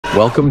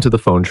Welcome to the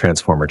Phone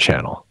Transformer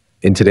channel.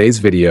 In today's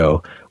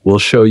video, we'll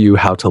show you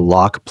how to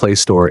lock Play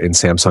Store in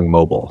Samsung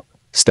Mobile,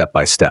 step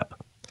by step.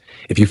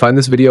 If you find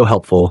this video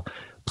helpful,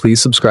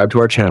 please subscribe to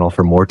our channel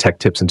for more tech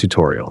tips and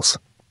tutorials.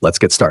 Let's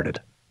get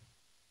started.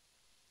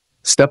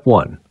 Step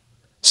 1.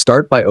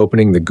 Start by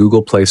opening the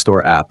Google Play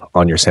Store app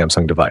on your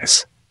Samsung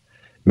device.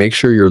 Make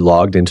sure you're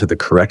logged into the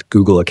correct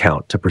Google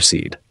account to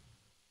proceed.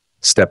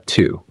 Step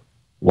 2.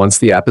 Once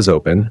the app is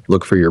open,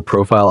 look for your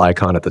profile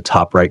icon at the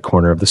top right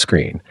corner of the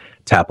screen.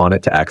 Tap on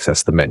it to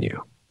access the menu.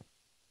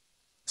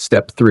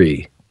 Step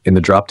 3. In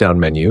the drop-down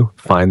menu,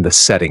 find the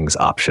Settings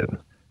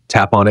option.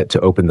 Tap on it to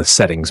open the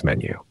Settings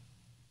menu.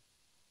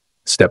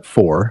 Step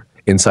 4.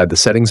 Inside the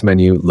Settings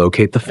menu,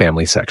 locate the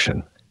Family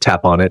section.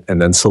 Tap on it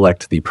and then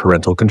select the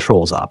Parental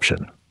Controls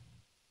option.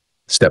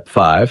 Step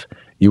 5.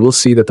 You will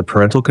see that the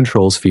Parental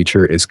Controls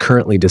feature is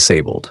currently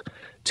disabled.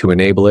 To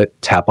enable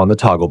it, tap on the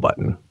toggle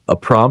button. A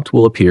prompt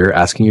will appear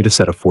asking you to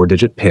set a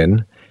 4-digit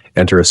PIN,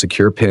 enter a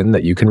secure PIN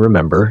that you can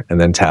remember, and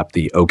then tap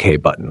the OK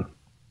button.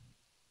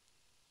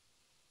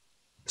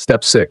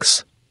 Step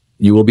 6.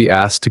 You will be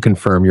asked to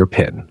confirm your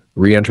PIN.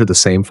 Re-enter the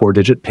same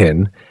 4-digit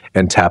PIN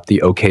and tap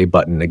the OK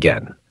button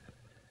again.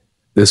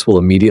 This will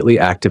immediately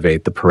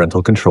activate the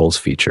Parental Controls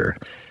feature,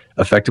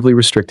 effectively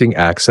restricting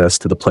access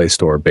to the Play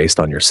Store based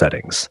on your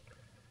settings.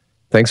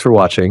 Thanks for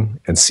watching,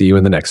 and see you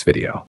in the next video.